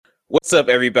What's up,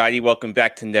 everybody? Welcome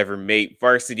back to Never Mate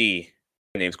Varsity.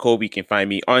 My name's Colby. You can find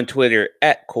me on Twitter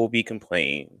at Colby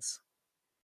Complains.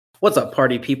 What's up,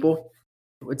 party people?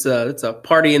 It's a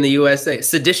party in the USA,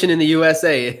 sedition in the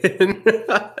USA.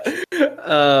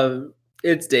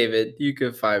 It's David. You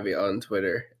can find me on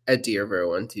Twitter at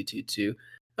drvero1222.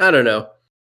 I don't know.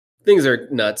 Things are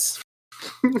nuts.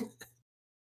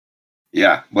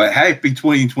 Yeah, but happy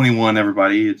 2021,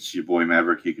 everybody. It's your boy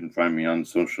Maverick. You can find me on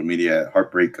social media at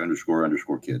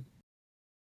heartbreak__kid.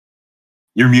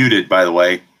 You're muted, by the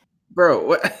way. Bro,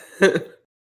 what?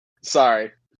 Sorry.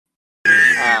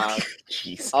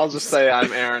 I'll just say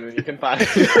I'm Aaron, and you can find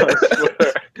me on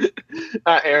Twitter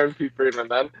at Aaron P. Friedman.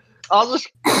 Then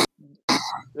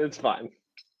it's fine.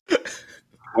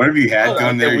 What have you had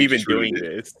going there? We've been doing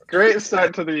this. Great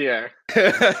start to the year.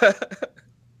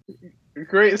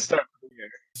 Great start to the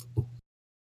year.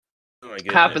 Oh my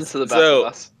goodness. Happens to the best of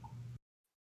us.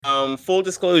 Full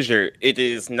disclosure, it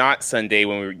is not Sunday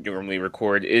when we normally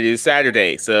record. It is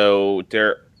Saturday, so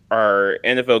there are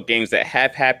NFL games that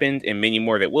have happened and many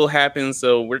more that will happen.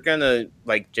 So we're gonna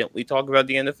gently talk about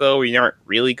the NFL. We aren't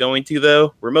really going to,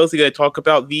 though. We're mostly gonna talk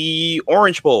about the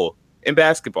Orange Bowl in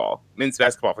basketball, men's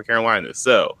basketball for Carolina.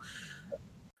 So,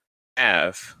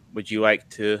 Av, would you like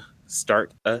to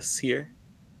start us here?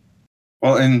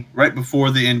 Well, and right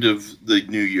before the end of the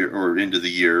new year or end of the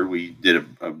year, we did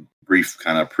a brief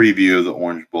kind of preview of the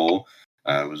Orange Bowl.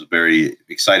 It was a very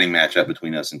exciting matchup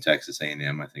between us and Texas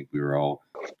A&M. I think we were all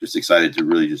just excited to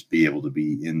really just be able to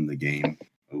be in the game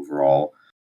overall.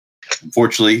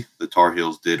 Unfortunately, the Tar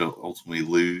Heels did ultimately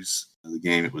lose the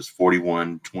game. It was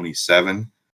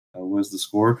 41-27 was the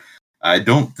score. I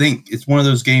don't think it's one of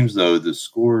those games, though. The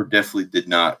score definitely did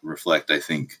not reflect, I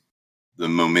think, the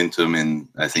momentum and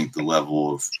I think the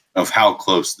level of how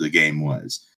close the game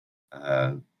was.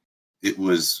 It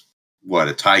was,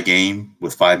 a tie game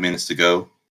with 5 minutes to go.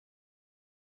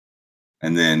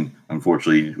 And then,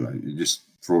 unfortunately,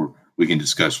 we can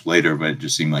discuss later, but it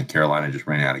just seemed like Carolina just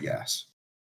ran out of gas.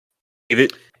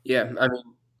 Yeah, I mean,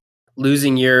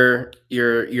 losing your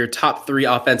top three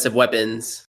offensive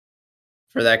weapons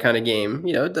for that kind of game,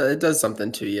 it does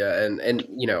something to you. And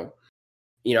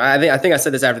I think I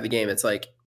said this after the game. It's like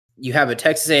you have a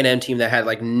Texas A&M team that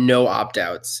had no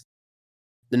opt-outs,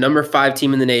 the number 5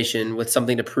 team in the nation with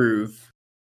something to prove,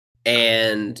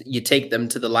 and you take them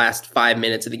to the last 5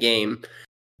 minutes of the game,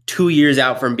 2 years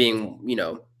out from being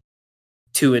 2-9,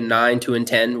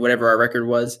 2-10, whatever our record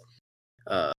was.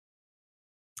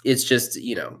 It's just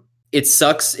it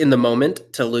sucks in the moment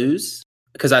to lose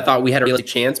because I thought we had a realistic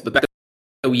chance, but back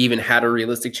that we even had a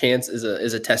realistic chance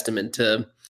is a testament to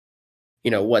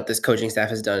what this coaching staff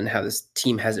has done and how this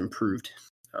team has improved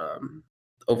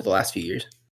over the last few years.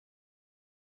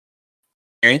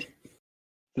 Aaron?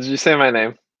 Did you say my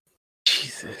name?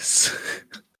 Jesus.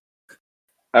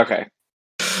 Okay.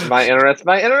 My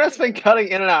internet's been cutting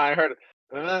in and out. I heard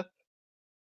and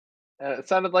it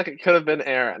sounded like it could have been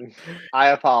Aaron. I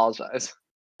apologize.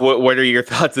 What are your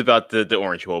thoughts about the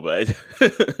Orange Bowl, bud?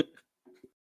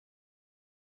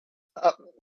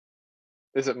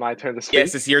 Is it my turn to speak?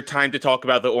 Yes, it's your time to talk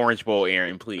about the Orange Bowl,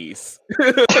 Aaron, please.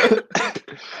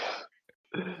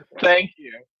 Thank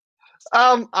you.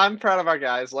 I'm proud of our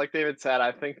guys. Like David said,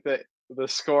 I think that the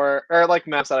score, or like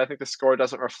Matt said, I think the score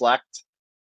doesn't reflect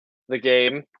the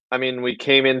game. I mean, we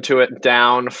came into it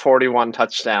down 41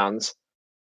 touchdowns,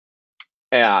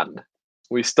 and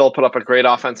we still put up a great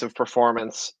offensive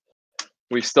performance.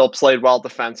 We still played well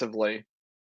defensively,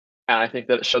 and I think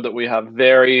that it showed that we have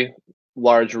very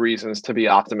large reasons to be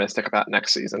optimistic about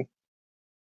next season.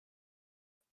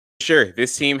 Sure,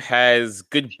 this team has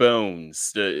good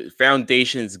bones. The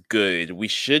foundation's good. We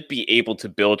should be able to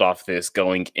build off this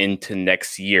going into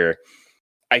next year.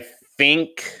 I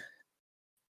think,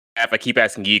 if I keep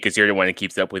asking you because you're the one that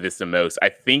keeps up with this the most, I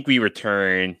think we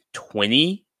return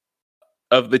 20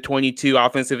 of the 22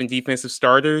 offensive and defensive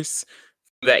starters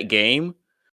from that game.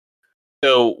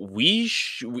 So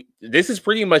this is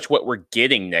pretty much what we're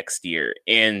getting next year,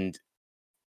 and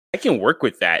I can work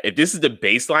with that. If this is the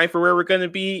baseline for where we're going to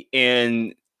be,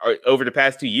 and over the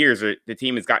past 2 years, the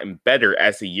team has gotten better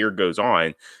as the year goes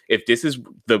on. If this is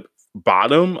the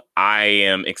bottom, I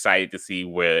am excited to see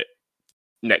what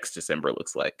next December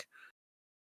looks like.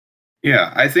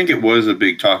 Yeah, I think it was a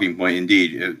big talking point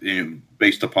indeed.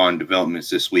 Based upon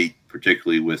developments this week,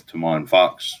 particularly with Tamon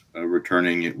Fox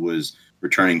returning, it was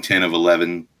returning 10 of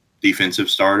 11 defensive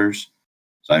starters.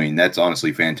 So, I mean, that's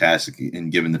honestly fantastic.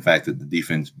 And given the fact that the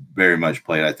defense very much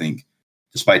played, I think,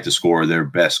 despite the score, their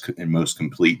best and most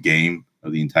complete game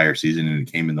of the entire season, and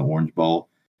it came in the Orange Bowl,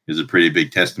 is a pretty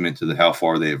big testament to how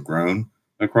far they have grown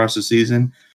across the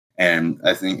season. And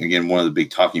I think, again, one of the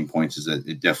big talking points is that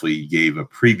it definitely gave a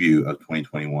preview of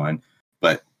 2021.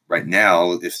 But right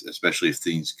now, especially if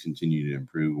things continue to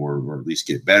improve or at least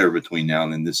get better between now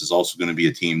and then, this is also going to be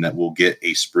a team that will get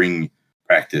a spring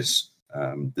practice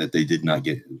that they did not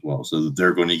get as well. So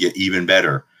they're going to get even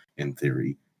better, in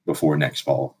theory, before next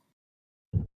fall.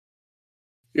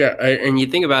 Yeah, and you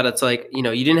think about it, it's like, you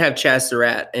didn't have Chaz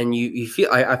Surratt, and you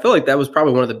feel I feel like that was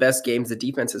probably one of the best games the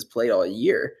defense has played all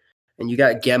year. And you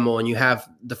got Gemmel, and you have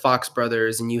the Fox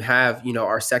brothers, and you have,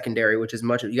 our secondary, which is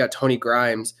you got Tony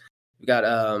Grimes, you got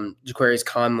Jaquarius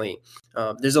Conley.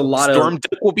 There's a lot Storm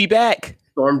Duck will be back.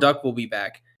 Storm Duck will be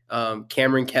back.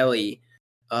 Cameron Kelly.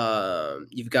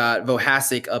 You've got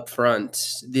Vohasek up front.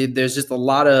 There's just a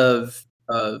lot of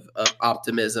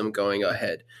optimism going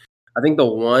ahead. I think the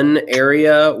one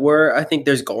area where I think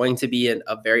there's going to be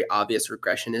a very obvious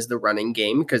regression is the running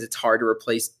game, because it's hard to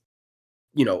replace,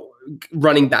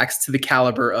 running backs to the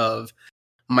caliber of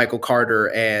Michael Carter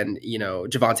and,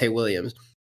 Javonte Williams.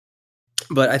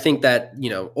 But I think that,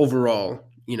 overall,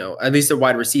 at least a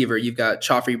wide receiver, you've got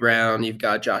Joffrey Brown, you've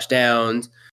got Josh Downs.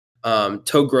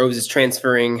 Toe Groves is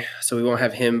transferring, so we won't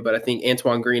have him, but I think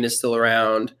Antoine Green is still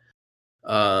around.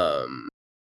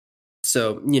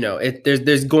 So,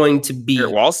 there's going to be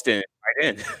Walston at tight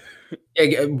end.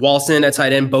 Walston at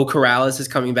tight end. Bo Corrales is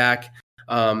coming back.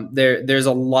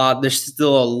 There's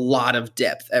still a lot of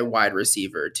depth at wide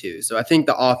receiver too. So I think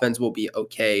the offense will be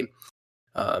okay.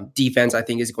 Defense, I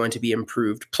think, is going to be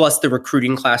improved. Plus the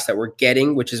recruiting class that we're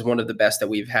getting, which is one of the best that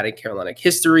we've had in Carolina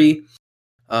history.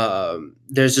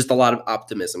 There's just a lot of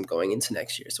optimism going into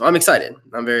next year. So I'm excited.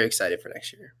 I'm very excited for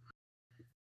next year.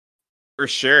 For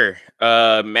sure.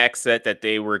 Max said that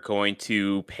they were going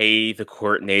to pay the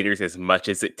coordinators as much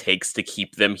as it takes to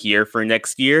keep them here for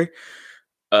next year.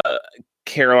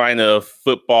 Carolina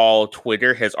football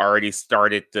Twitter has already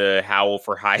started the Howl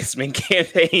for Heisman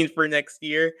campaign for next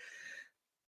year.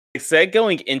 I said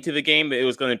going into the game that it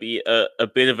was going to be a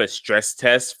bit of a stress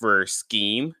test for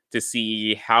scheme to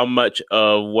see how much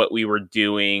of what we were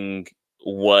doing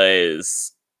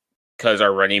was because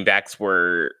our running backs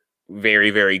were very,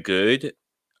 very good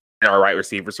and our wide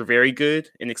receivers were very good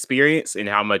in experience, and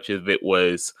how much of it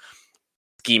was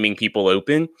scheming people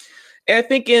open. And I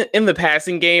think in the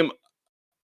passing game,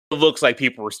 it looks like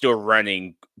people were still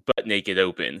running butt naked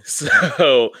open.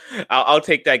 So I'll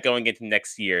take that going into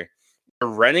next year. The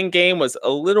running game was a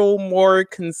little more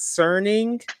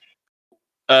concerning.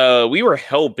 We were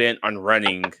hell-bent on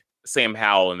running Sam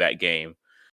Howell in that game.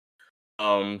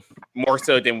 More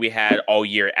so than we had all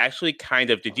year. Actually,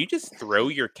 did you just throw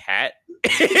your cat?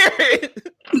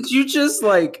 Did you just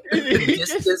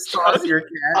just toss your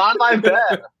cat? On my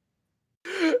bed.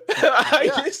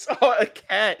 I just saw a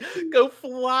cat go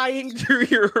flying through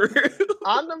your room.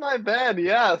 Onto my bed,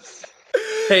 yes.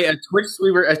 Hey, a Twitch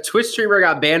streamer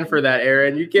got banned for that,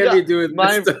 Aaron. You can't be doing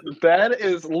my this. My bed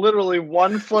is literally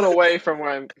 1 foot away from where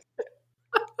I'm.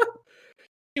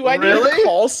 Do I need to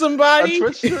call somebody? A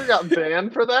Twitch streamer got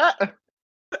banned for that?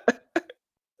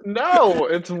 No,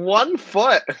 it's 1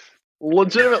 foot.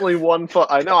 Legitimately 1 foot.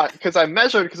 I know, because I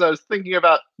measured because I was thinking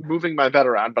about moving my bed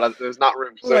around, but there's not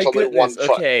room. So there's only 1 foot.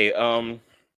 Okay,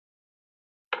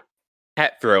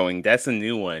 hat throwing. That's a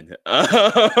new one.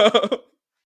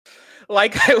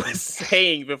 Like I was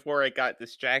saying before I got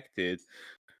distracted,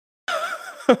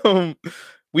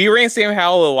 we ran Sam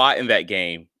Howell a lot in that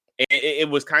game. It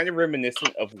was kind of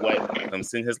reminiscent of what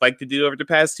Clemson has liked to do over the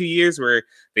past 2 years, where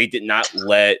they did not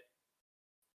let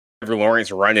Trevor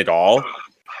Lawrence run at all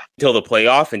until the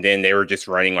playoff, and then they were just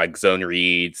running like zone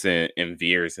reads and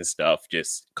veers and stuff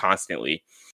just constantly.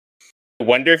 I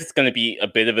wonder if it's going to be a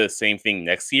bit of the same thing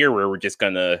next year, where we're just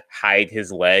going to hide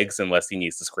his legs unless he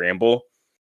needs to scramble.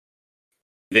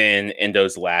 Then in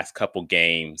those last couple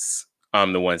games,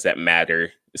 the ones that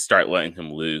matter, start letting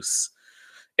him loose.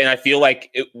 And I feel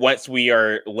like once we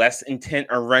are less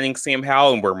intent on running Sam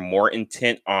Howell and we're more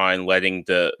intent on letting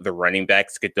the running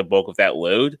backs get the bulk of that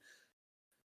load,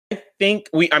 I think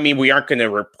we aren't going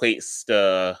to replace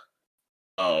the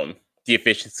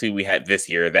efficiency we had this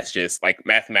year. That's just like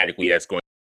mathematically that's going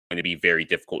to be very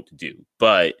difficult to do.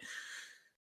 But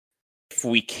if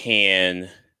we can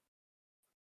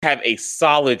have a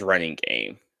solid running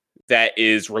game that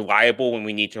is reliable when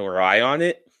we need to rely on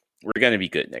it, we're going to be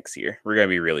good next year. We're going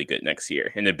to be really good next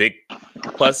year. And the big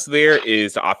plus there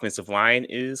is the offensive line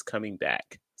is coming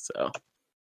back. So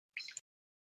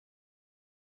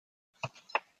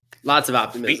lots of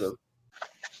optimism.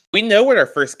 We know what our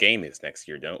first game is next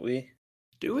year, don't we?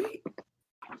 Do we?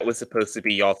 It was supposed to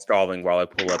be y'all stalling while I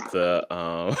pull up the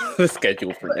the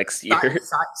schedule for next year.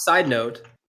 Side note,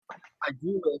 I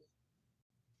do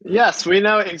Yes, we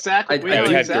know exactly. We know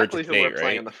had exactly Georgia who we're State, playing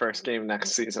right? in the first game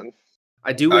next season.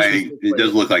 I do wish it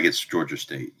does look like it's Georgia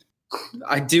State.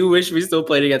 I do wish we still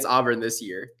played against Auburn this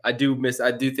year. I do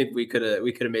think we could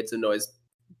have made some noise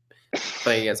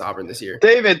playing against Auburn this year.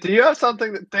 David, do you have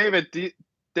something that David, do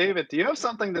you have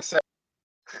something to say?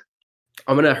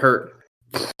 I'm gonna hurt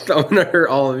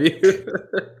all of you.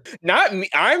 Not me.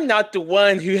 I'm not the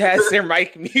one who has their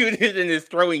mic muted and is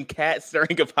throwing cats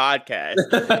during a podcast.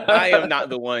 I am not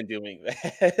the one doing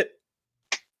that.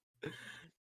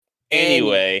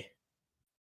 Anyway,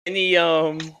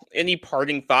 any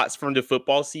parting thoughts from the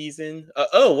football season?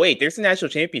 Oh wait, there's a national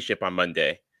championship on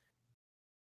Monday.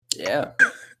 Yeah,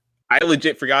 I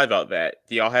legit forgot about that.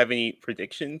 Do y'all have any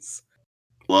predictions?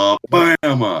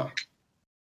 Alabama.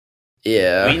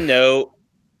 Yeah, we know.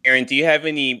 Aaron, do you have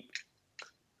any?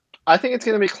 I think it's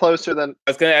going to be closer than. I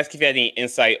was going to ask if you had any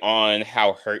insight on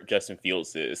how hurt Justin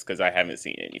Fields is, because I haven't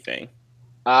seen anything.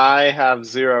 I have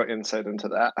zero insight into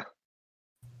that.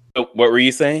 Oh, what were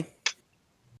you saying?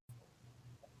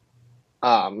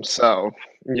 So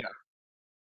yeah.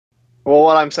 Well,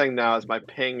 what I'm saying now is my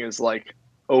ping is like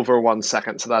over 1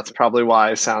 second, so that's probably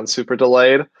why I sound super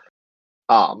delayed.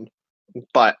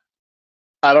 But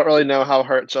I don't really know how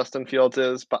hurt Justin Fields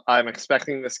is, but I'm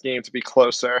expecting this game to be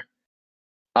closer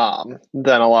than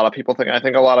a lot of people think. I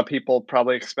think a lot of people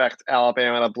probably expect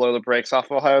Alabama to blow the brakes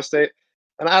off of Ohio State.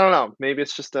 And I don't know, maybe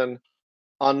it's just an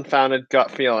unfounded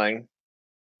gut feeling.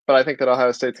 But I think that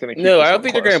Ohio State's going to keep. No, I don't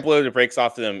think they're going to blow the brakes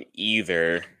off of them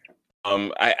either.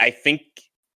 I think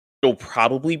it'll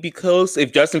probably be close.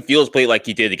 If Justin Fields played like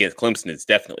he did against Clemson, it's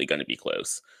definitely going to be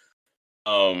close.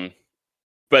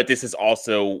 But this is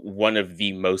also one of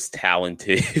the most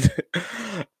talented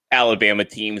Alabama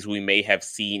teams we may have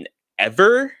seen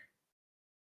ever.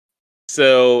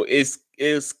 So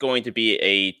it's going to be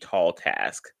a tall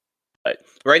task. But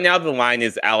right now the line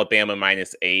is Alabama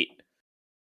 -8.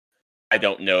 I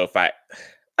don't know if I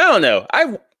don't know.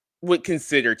 I would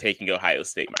consider taking Ohio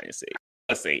State -8.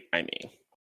 +8, I mean.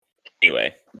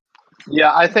 Anyway.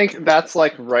 Yeah, I think that's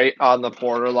like right on the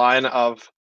borderline of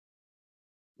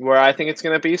where I think it's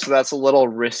going to be. So that's a little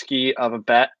risky of a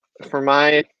bet for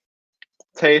my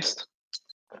taste.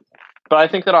 But I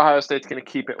think that Ohio State's going to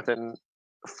keep it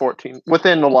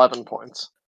within 11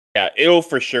 points. Yeah, it'll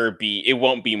for sure be. It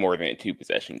won't be more than a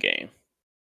 2-possession game.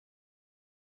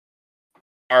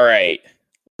 All right,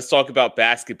 let's talk about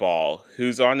basketball.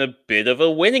 Who's on a bit of a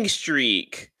winning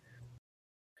streak?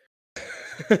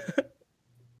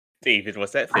 David,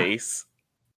 what's that face?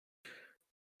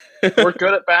 We're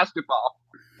good at basketball.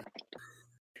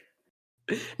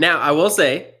 Now, I will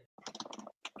say,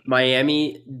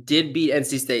 Miami did beat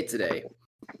NC State today.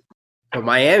 But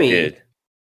Miami did.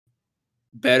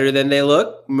 Better than they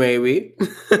look, maybe.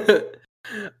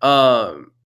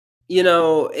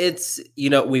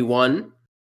 We won.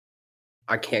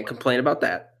 I can't complain about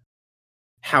that.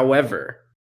 However,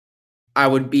 I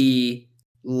would be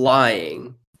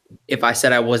lying if I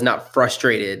said I was not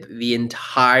frustrated the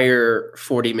entire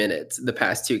 40 minutes the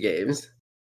past two games.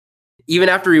 Even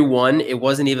after we won, it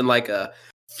wasn't even like a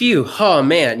phew, oh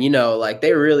man, like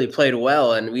they really played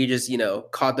well and we just,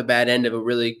 caught the bad end of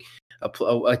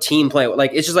a team playing.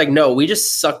 Like, it's just like, no, we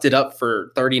just sucked it up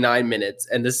for 39 minutes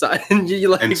and decided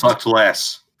and sucked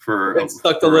less for a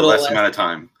little less amount of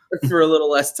time. For a little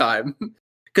less time.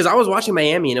 Because I was watching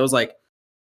Miami and it was like,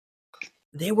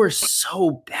 they were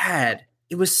so bad.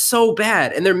 It was so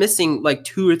bad. And they're missing like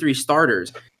 2 or 3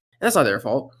 starters. That's not their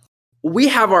fault. We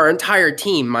have our entire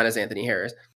team minus Anthony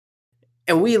Harris.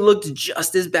 And we looked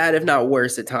just as bad, if not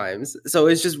worse at times. So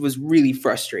it just was really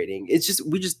frustrating.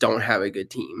 We just don't have a good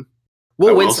team.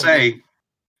 I will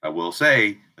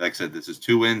say, like I said, this is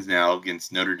 2 wins now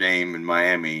against Notre Dame and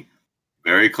Miami.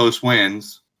 Very close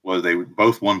wins. Well, they were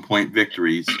both 1-point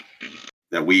victories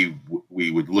that we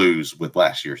would lose with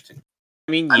last year's team.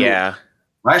 I mean, yeah.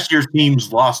 Last year's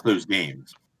teams lost those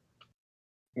games.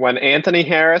 When Anthony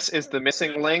Harris is the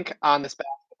missing link on this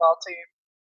basketball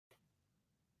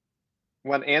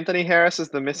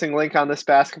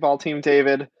team,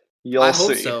 David, you'll see. I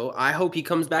hope so. I hope he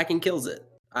comes back and kills it.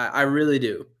 I really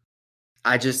do.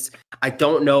 I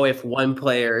don't know if one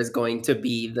player is going to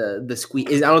be the squeak.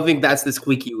 I don't think that's the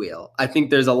squeaky wheel. I think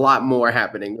there's a lot more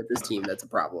happening with this team that's a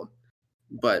problem.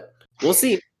 But we'll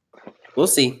see. We'll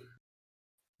see.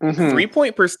 Mm-hmm.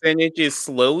 3-point percentage is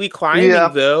slowly climbing,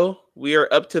 though. We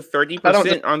are up to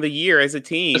 30% on the year as a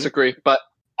team. Disagree, but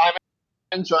I'm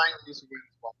enjoying these wins.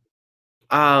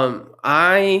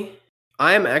 I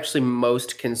am actually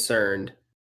most concerned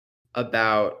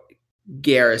about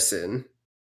Garrison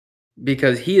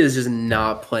because he is just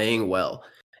not playing well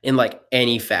in like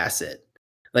any facet.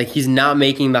 Like he's not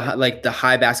making the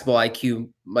high basketball IQ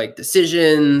like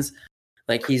decisions.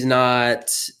 Like he's not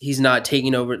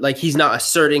taking over. Like he's not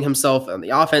asserting himself on the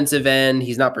offensive end.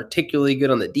 He's not particularly good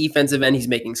on the defensive end. He's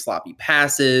making sloppy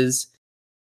passes.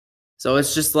 So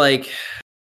it's just like,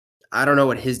 I don't know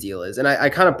what his deal is. And I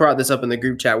kind of brought this up in the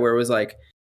group chat where it was like,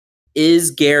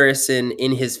 is Garrison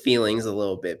in his feelings a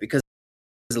little bit? Because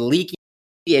Leaky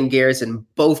and Garrison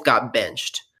both got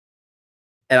benched.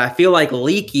 And I feel like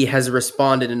Leaky has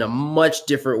responded in a much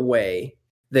different way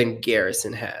than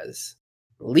Garrison has.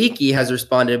 Leaky has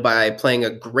responded by playing a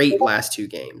great last 2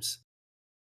 games.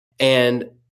 And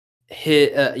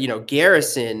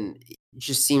Garrison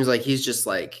just seems like he's just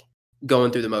like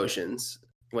going through the motions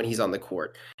when he's on the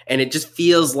court. And it just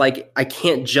feels like I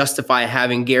can't justify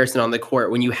having Garrison on the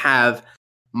court when you have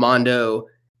Mondo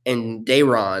and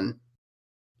Day'Ron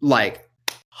like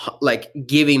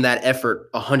giving that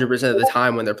effort 100% of the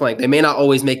time when they're playing. They may not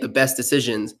always make the best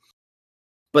decisions,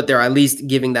 but they're at least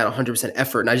giving that 100%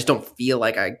 effort. And I just don't feel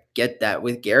like I get that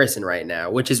with Garrison right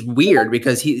now, which is weird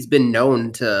because he's been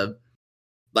known to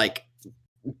like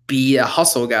be a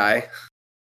hustle guy.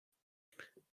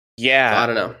 Yeah. So I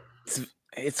don't know.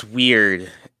 It's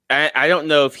weird. I don't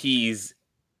know if he's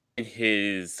in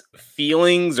his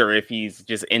feelings or if he's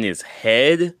just in his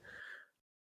head.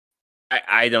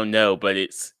 I don't know, but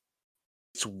it's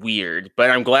weird. But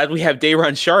I'm glad we have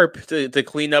Day'Ron Sharpe to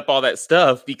clean up all that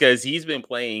stuff because he's been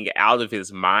playing out of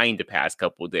his mind the past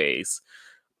couple of days.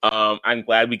 I'm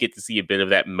glad we get to see a bit of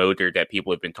that motor that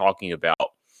people have been talking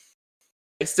about.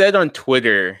 I said on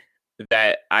Twitter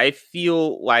that I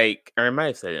feel like, or I might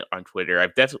have said it on Twitter,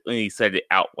 I've definitely said it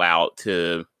out loud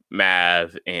to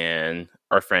Mav and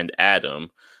our friend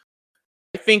Adam.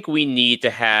 I think we need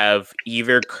to have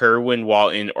either Kerwin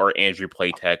Walton or Andrew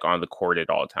Platek on the court at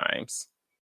all times.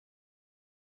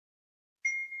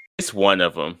 It's one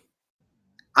of them.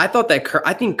 I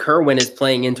think Kerwin is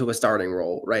playing into a starting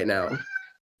role right now.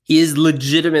 He is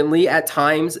legitimately at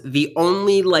times the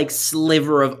only like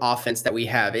sliver of offense that we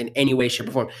have in any way, shape,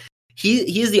 or form.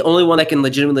 He is the only one that can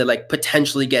legitimately like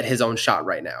potentially get his own shot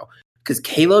right now because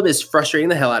Caleb is frustrating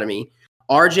the hell out of me.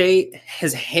 RJ,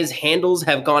 his handles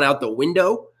have gone out the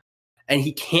window, and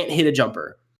he can't hit a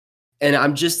jumper. And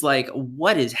I'm just like,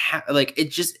 what is like?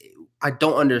 It just, I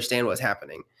don't understand what's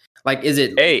happening. Like, is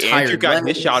it? Hey, Andrew got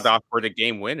his shot off for the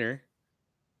game winner.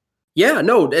 Yeah,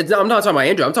 no, I'm not talking about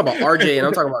Andrew. I'm talking about RJ, and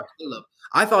I'm talking about Caleb.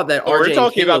 I thought that RJ. We're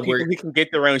talking about people who can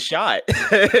get their own shot.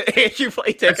 Andrew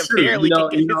Platek apparently can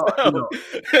get his own.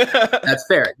 That's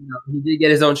fair. He did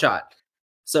get his own shot.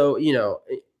 So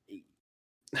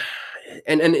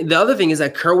And the other thing is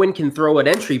that Kerwin can throw an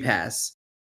entry pass.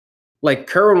 Like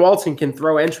Kerwin Walton can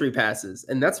throw entry passes,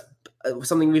 and that's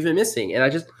something we've been missing.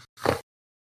 And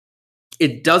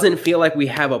it doesn't feel like we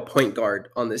have a point guard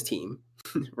on this team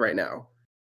right now.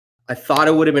 I thought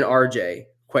it would have been RJ,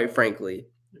 quite frankly,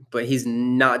 but he's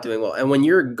not doing well. And when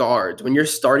you're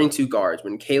starting 2 guards,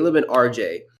 when Caleb and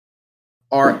RJ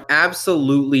are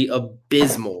absolutely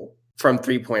abysmal from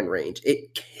 3-point range,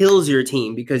 it kills your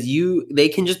team because they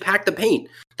can just pack the paint.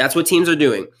 That's what teams are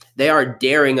doing. They are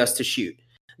daring us to shoot.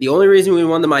 The only reason we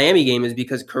won the Miami game is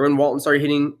because Kerwin Walton started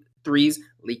hitting threes,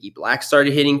 Leaky Black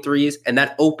started hitting threes, and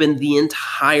that opened the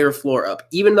entire floor up.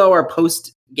 Even though our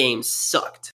post game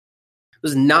sucked, it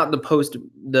was not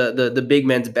the big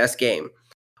men's best game.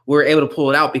 We were able to pull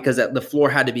it out because the floor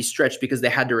had to be stretched because they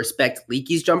had to respect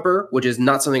Leaky's jumper, which is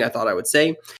not something I thought I would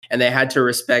say, and they had to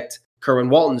respect Kerwin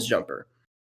Walton's jumper.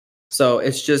 So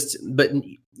it's just, but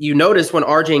you notice when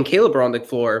RJ and Caleb are on the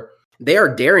floor, they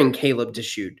are daring Caleb to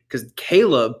shoot because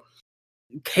Caleb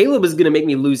is going to make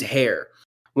me lose hair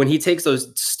when he takes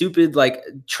those stupid like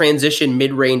transition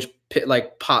mid-range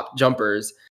like pop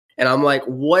jumpers. And I'm like,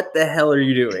 what the hell are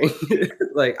you doing?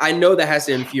 Like, I know that has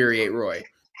to infuriate Roy.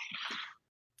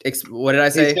 What did I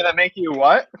say? He's going to make you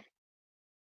what?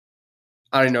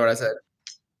 I don't even know what I said.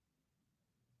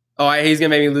 Oh, he's going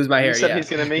to make me lose my hair. You said he's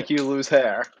going to make you lose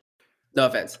hair. No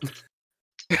offense.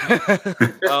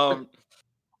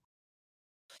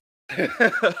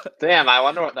 Damn, I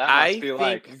wonder what that must be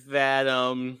like. I think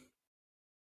that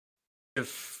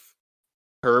if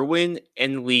Kerwin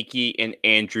and Leaky and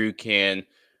Andrew can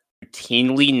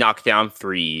routinely knock down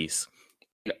threes,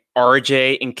 and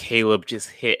RJ and Caleb just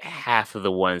hit half of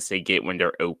the ones they get when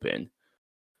they're open.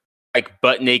 Like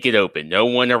butt naked open, no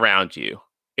one around you.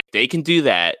 If they can do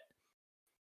that,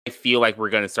 I feel like we're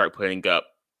going to start putting up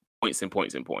points and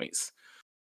points and points.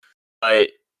 But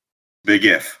big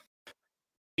if.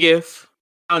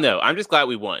 I don't know. I'm just glad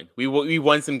we won. We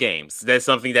won some games. That's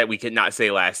something that we could not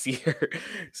say last year.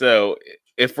 So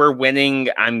if we're winning,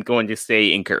 I'm going to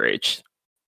stay encouraged.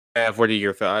 What are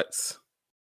your thoughts?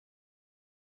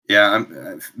 Yeah,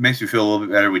 it makes me feel a little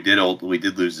bit better. We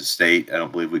did lose the state. I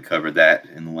don't believe we covered that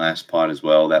in the last pod as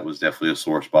well. That was definitely a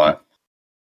sore spot.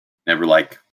 Never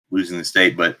like losing the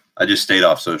state, but I just stayed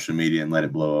off social media and let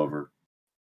it blow over.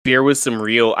 There was some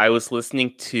real. I was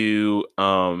listening to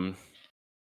an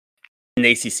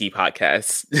ACC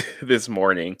podcast this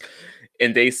morning,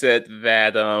 and they said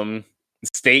that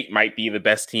State might be the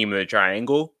best team in the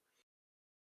Triangle.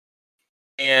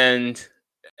 And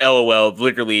LOL,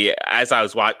 literally, as I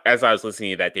was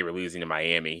listening to that, they were losing to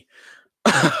Miami.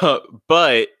 But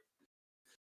I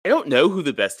don't know who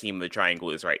the best team in the Triangle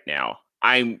is right now.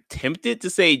 I'm tempted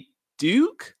to say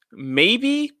Duke,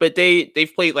 maybe, but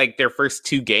they've played like their first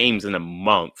 2 games in a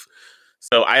month.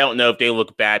 So I don't know if they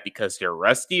look bad because they're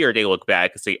rusty or they look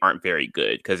bad because they aren't very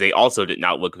good, because they also did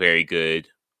not look very good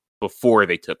before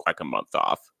they took like a month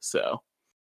off. So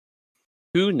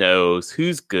who knows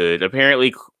who's good?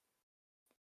 Apparently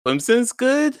Clemson's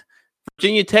good.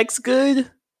 Virginia Tech's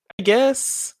good, I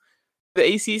guess.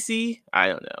 The ACC? I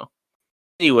don't know.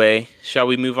 Anyway, shall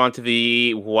we move on to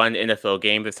the one NFL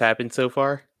game that's happened so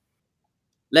far?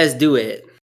 Let's do it.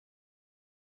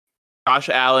 Josh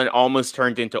Allen almost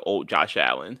turned into old Josh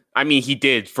Allen. I mean, he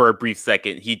did for a brief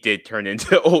second. He did turn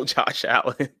into old Josh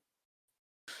Allen.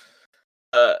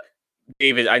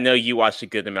 David, I know you watched a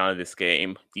good amount of this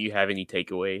game. Do you have any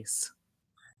takeaways?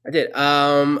 I did.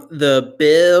 The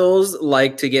Bills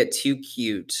like to get too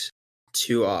cute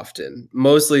too often.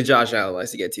 Mostly Josh Allen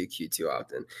likes to get too cute too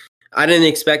often. I didn't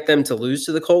expect them to lose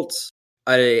to the Colts.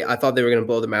 I thought they were going to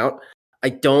blow them out. I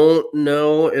don't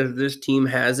know if this team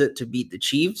has it to beat the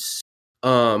Chiefs.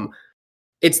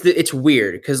 It's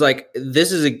weird because like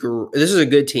this is a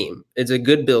good team. It's a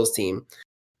good Bills team.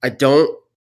 I don't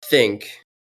think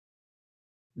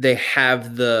they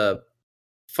have the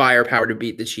firepower to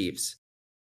beat the Chiefs.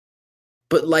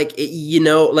 But like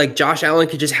like Josh Allen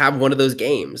could just have one of those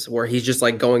games where he's just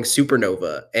like going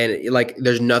supernova, and like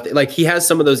there's nothing. Like he has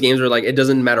some of those games where like it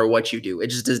doesn't matter what you do, it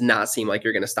just does not seem like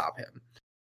you're going to stop him.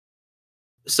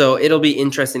 So it'll be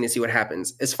interesting to see what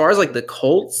happens. As far as like the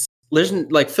Colts,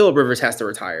 like Phillip Rivers has to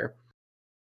retire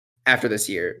after this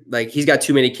year. Like he's got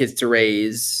too many kids to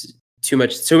raise, too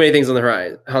many things on the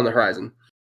horizon.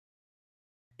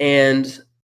 And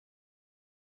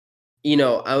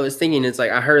I was thinking, it's like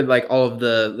I heard like all of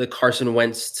the Carson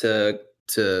Wentz to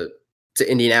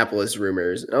Indianapolis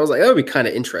rumors, and I was like, that would be kind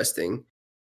of interesting.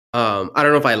 I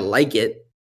don't know if I like it,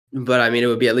 but I mean, it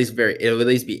would at least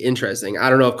be interesting. I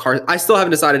don't know if I still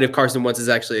haven't decided if Carson Wentz is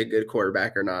actually a good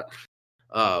quarterback or not.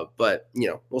 But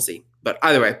we'll see. But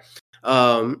either way,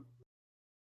 I'm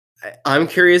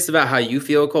curious about how you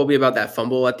feel, Colby, about that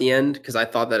fumble at the end, because I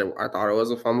thought it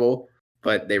was a fumble,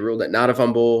 but they ruled it not a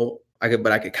fumble. I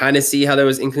could kind of see how there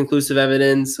was inconclusive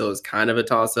evidence, so it was kind of a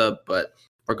toss-up, but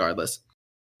regardless.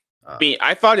 I mean,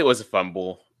 I thought it was a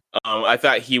fumble. I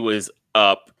thought he was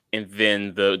up, and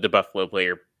then the Buffalo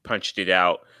player punched it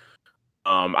out.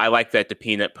 I like that the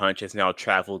peanut punch has now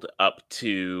traveled up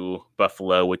to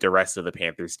Buffalo with the rest of the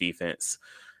Panthers defense.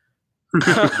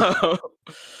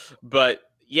 But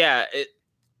yeah,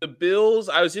 the Bills,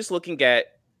 I was just looking at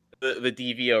the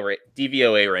DVOA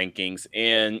rankings,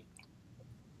 and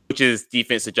which is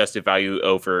defense adjusted value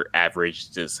over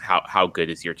average, just how good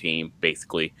is your team,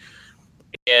 basically.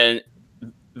 And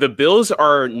the Bills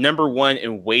are number 1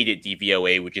 in weighted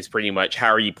DVOA, which is pretty much how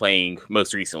are you playing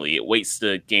most recently. It weights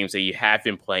the games that you have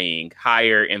been playing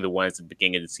higher and the ones at the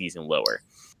beginning of the season lower.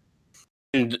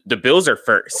 And the Bills are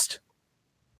first.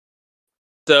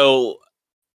 So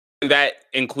that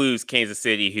includes Kansas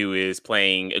City, who is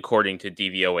playing, according to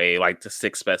DVOA, like the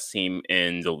 6th best team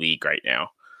in the league right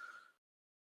now.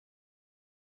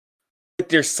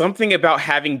 There's something about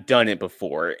having done it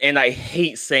before, and I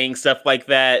hate saying stuff like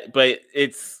that, but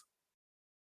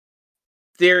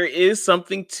there is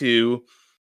something to,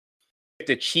 if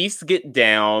the Chiefs get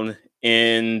down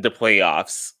in the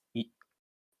playoffs,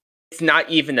 it's not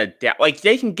even a doubt. Like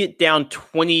they can get down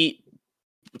 20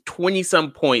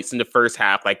 some points in the first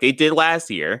half, like they did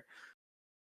last year.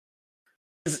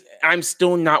 I'm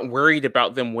still not worried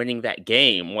about them winning that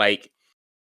game. Like,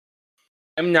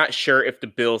 I'm not sure if the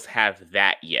Bills have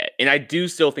that yet. And I do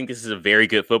still think this is a very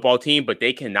good football team, but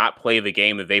they cannot play the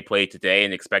game that they played today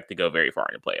and expect to go very far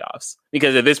in the playoffs.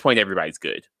 Because at this point, everybody's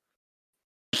good.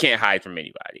 You can't hide from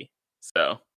anybody.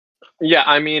 So, yeah,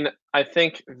 I mean, I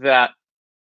think that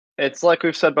it's like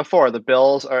we've said before, the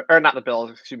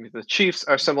Chiefs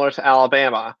are similar to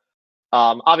Alabama.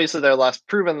 Obviously, they're less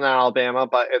proven than Alabama,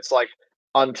 but it's like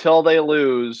until they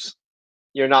lose,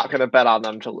 you're not going to bet on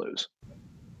them to lose.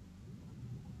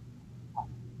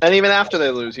 And even after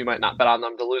they lose, you might not bet on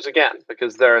them to lose again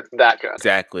because they're that good.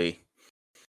 Exactly.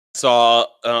 saw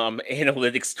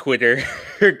analytics Twitter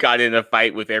got in a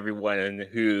fight with everyone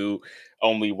who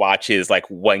only watches like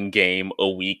one game a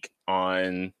week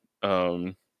on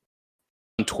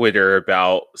Twitter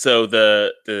about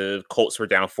the Colts were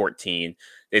down 14.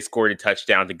 They scored a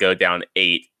touchdown to go down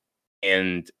 8,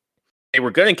 and they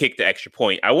were going to kick the extra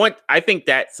point. I think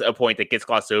that's a point that gets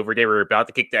glossed over. They were about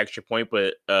to kick the extra point,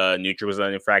 but neutral was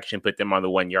an infraction, put them on the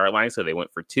 1 yard line, so they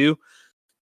went for 2,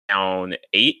 down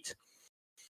 8.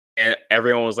 And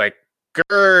everyone was like,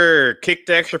 "Grr, kick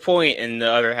the extra point." And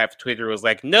the other half of Twitter was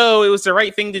like, "No, it was the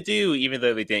right thing to do," even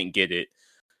though they didn't get it.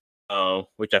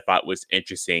 Which I thought was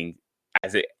interesting,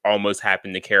 as it almost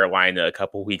happened to Carolina a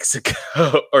couple weeks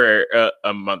ago, or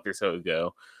a month or so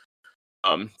ago.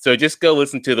 So just go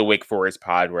listen to the Wake Forest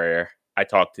pod where I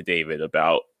talked to David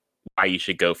about why you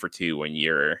should go for 2 when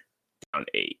you're down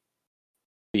 8.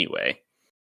 Anyway,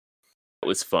 it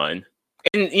was fun.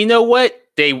 And you know what?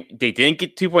 They didn't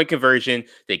get 2-point conversion.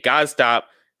 They got a stop,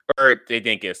 or they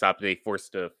didn't get a stop. They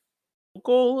forced a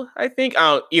goal, I think.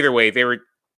 Either way,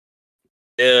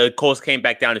 the Colts came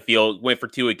back down the field, went for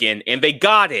 2 again, and they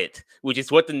got it, which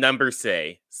is what the numbers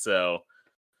say. So,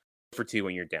 for 2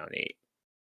 when you're down 8.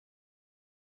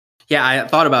 Yeah, I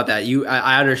thought about that.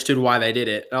 I understood why they did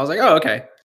it. And I was like, oh, okay.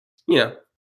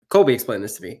 Colby explained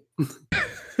this to me.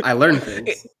 I learned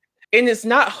things. And it's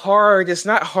not hard. It's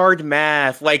not hard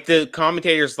math. Like the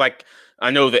commentators, like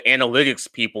I know the analytics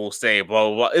people say, blah,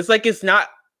 blah, blah. It's like it's not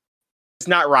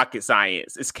rocket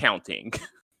science. It's counting.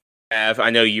 I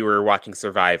know you were watching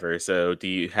Survivor, so do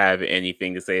you have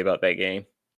anything to say about that game?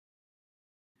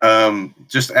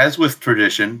 Just as with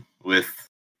tradition, with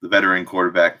the veteran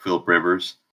quarterback Philip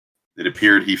Rivers, it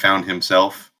appeared he found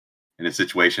himself in a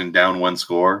situation down 1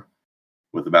 score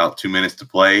with about 2 minutes to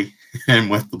play and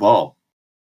with the ball.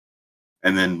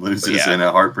 And then loses in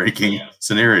a heartbreaking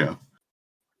scenario.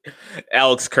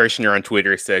 Alex Kirshner on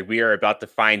Twitter said, "We are about to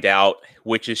find out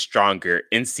which is stronger,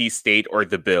 NC State or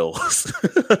the Bills."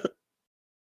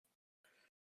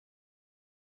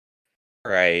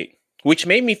 Right. Which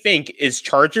made me think, is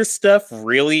Chargers stuff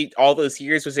really, all those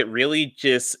years, was it really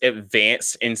just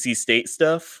advanced NC State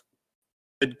stuff?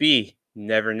 Could be.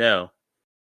 Never know.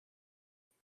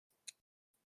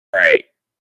 Right.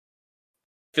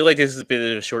 I feel like this is a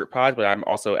bit of a short pod, but I'm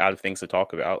also out of things to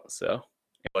talk about. So,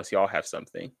 unless y'all have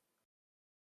something.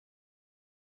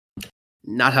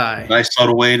 Not high. Nice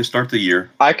subtle way to start the year.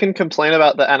 I can complain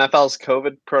about the NFL's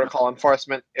COVID protocol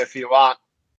enforcement if you want.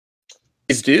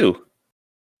 Please do.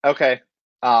 Okay.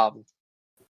 I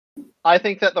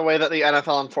think that the way that the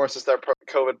NFL enforces their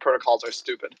COVID protocols are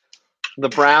stupid. The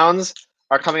Browns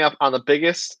are coming up on the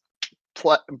biggest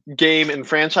game in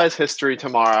franchise history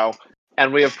tomorrow.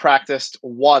 And we have practiced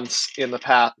twice in the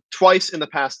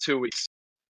past 2 weeks,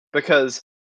 because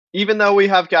even though we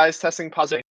have guys testing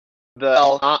positive, the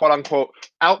quote unquote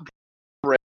outbreak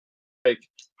at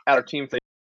our team,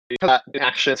 in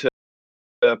action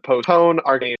to postpone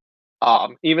our game.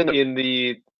 Even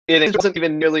it wasn't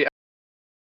even nearly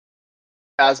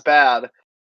as bad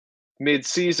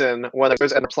mid-season when the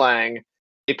Bears ended up playing.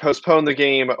 They postponed the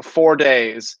game 4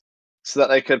 days so that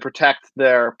they could protect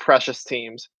their precious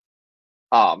teams.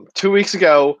 2 weeks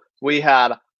ago, we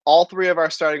had all 3 of our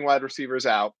starting wide receivers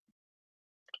out.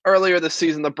 Earlier this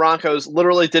season, the Broncos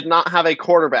literally did not have a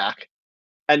quarterback,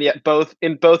 and yet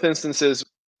in both instances,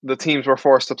 the teams were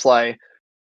forced to play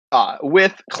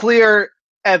with clear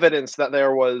evidence that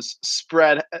there was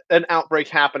an outbreak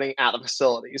happening at the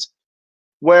facilities.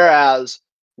 Whereas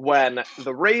when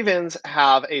the Ravens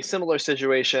have a similar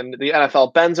situation, the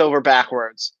NFL bends over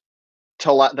backwards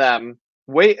to let them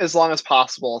wait as long as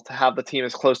possible to have the team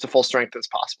as close to full strength as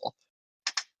possible.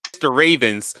 The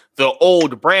Ravens, the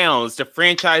old Browns, the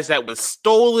franchise that was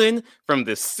stolen from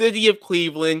the city of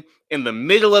Cleveland in the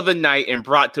middle of the night and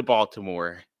brought to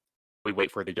Baltimore. We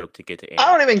wait for the joke to get to Andy.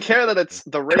 I don't even care that it's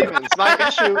the Ravens.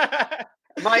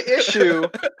 My issue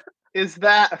is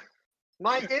that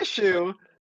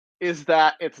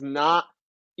it's not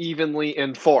evenly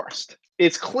enforced.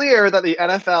 It's clear that the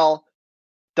NFL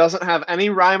doesn't have any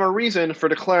rhyme or reason for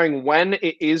declaring when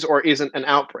it is or isn't an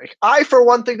outbreak. I, for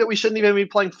one, think that we shouldn't even be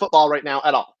playing football right now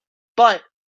at all. But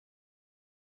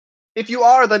if you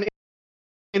are, then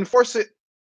enforce it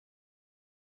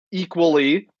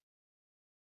equally.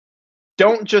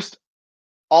 Don't just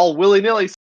all willy-nilly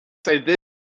say this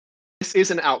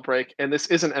is an outbreak and this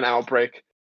isn't an outbreak.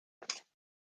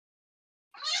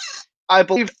 I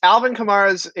believe Alvin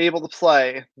Kamara is able to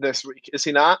play this week. Is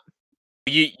he not?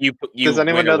 You Does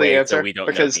anyone know the answer? So we don't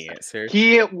because know the answer.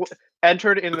 He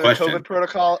entered in the COVID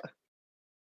protocol.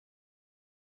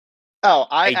 Oh,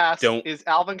 I asked, is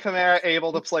Alvin Kamara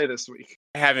able to play this week?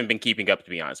 I haven't been keeping up,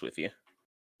 to be honest with you.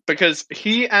 Because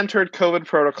he entered COVID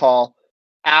protocol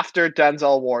after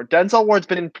Denzel Ward. Denzel Ward's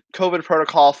been in COVID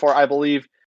protocol for, I believe,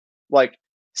 like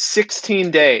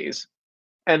 16 days,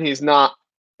 and he's not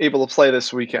able to play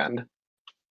this weekend.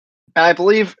 And I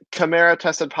believe Kamara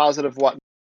tested positive,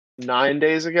 9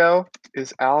 days ago?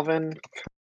 Is Alvin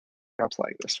Kamara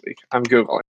playing this week? I'm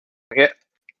Googling it.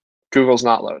 Google's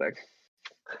not loading.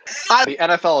 The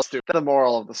NFL is stupid. That's the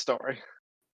moral of the story.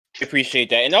 I appreciate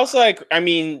that. And also,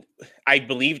 I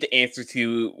believe the answer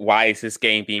to why is this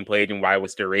game being played and why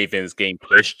was the Ravens game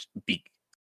pushed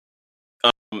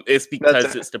it's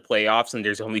because it's the playoffs and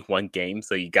there's only one game,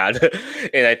 so you gotta.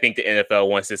 And I think the NFL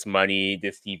wants this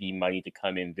TV money to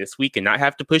come in this week and not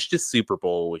have to push the Super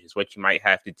Bowl, which is what you might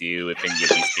have to do if any of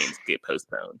these games get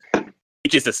postponed.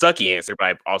 Which is a sucky answer,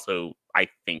 but I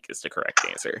think is the correct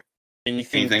answer.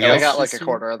 Anything else? I got like a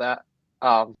quarter of that.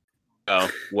 Oh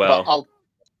well.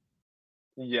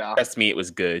 Yeah. Trust me, it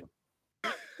was good.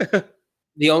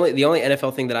 The only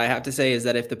NFL thing that I have to say is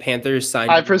that if the Panthers sign,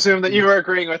 I presume that you were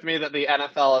agreeing with me that the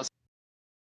NFL is.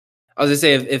 I was gonna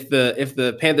say if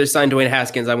the Panthers sign Dwayne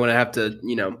Haskins, I'm gonna have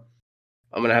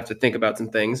to think about some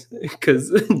things because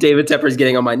David Tepper is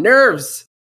getting on my nerves.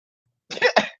 Okay,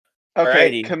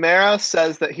 Alrighty. Kamara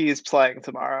says that he's playing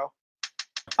tomorrow.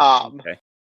 Okay.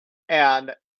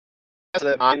 And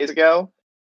 9 days ago,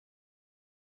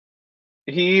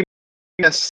 he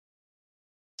missed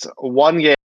one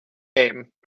game,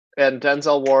 and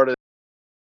Denzel Ward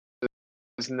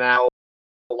is now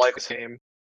like his game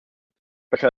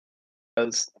because,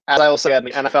 as I will say,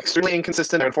 the NFL extremely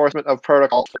inconsistent enforcement of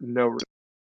protocol for no reason.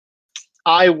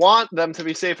 I want them to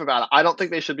be safe about it. I don't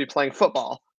think they should be playing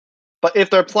football, but if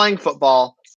they're playing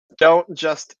football, don't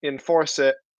just enforce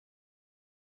it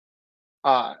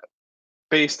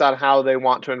based on how they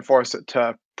want to enforce it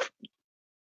to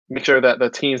make sure that the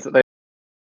teams that they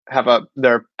have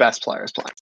their best players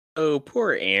playing. Oh,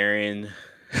 poor Aaron.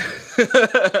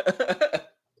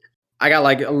 I got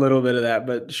like a little bit of that,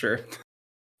 but sure.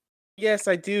 Yes,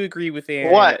 I do agree with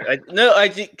Aaron. What?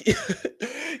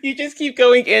 You just keep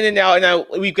going in and out, and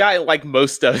we've gotten like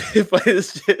most of it, but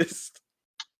it's just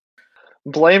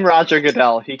blame Roger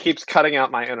Goodell. He keeps cutting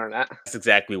out my internet. That's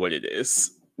exactly what it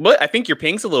is. But I think your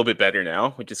ping's a little bit better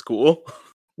now, which is cool.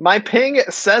 My ping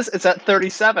says it's at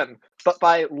 37, but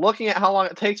by looking at how long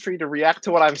it takes for you to react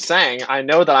to what I'm saying, I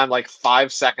know that I'm like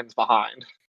 5 seconds behind.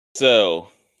 So,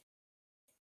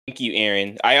 thank you,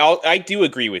 Aaron. I do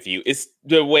agree with you. It's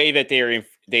the way that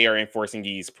they are enforcing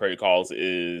these protocols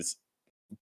is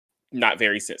not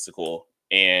very sensical.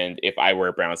 And if I were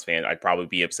a Browns fan, I'd probably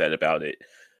be upset about it.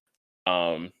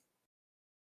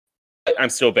 I'm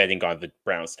still betting on the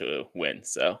Browns to win,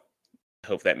 so I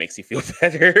hope that makes you feel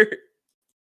better.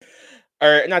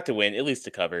 Or not to win, at least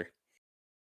to cover.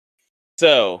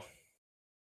 So,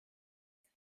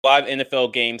 a lot of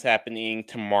NFL games happening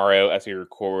tomorrow as we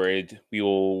record. We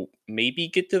will maybe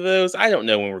get to those. I don't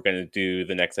know when we're going to do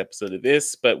the next episode of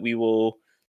this, but we will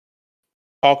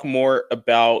talk more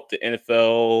about the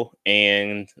NFL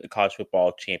and the college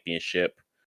football championship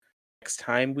next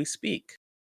time we speak.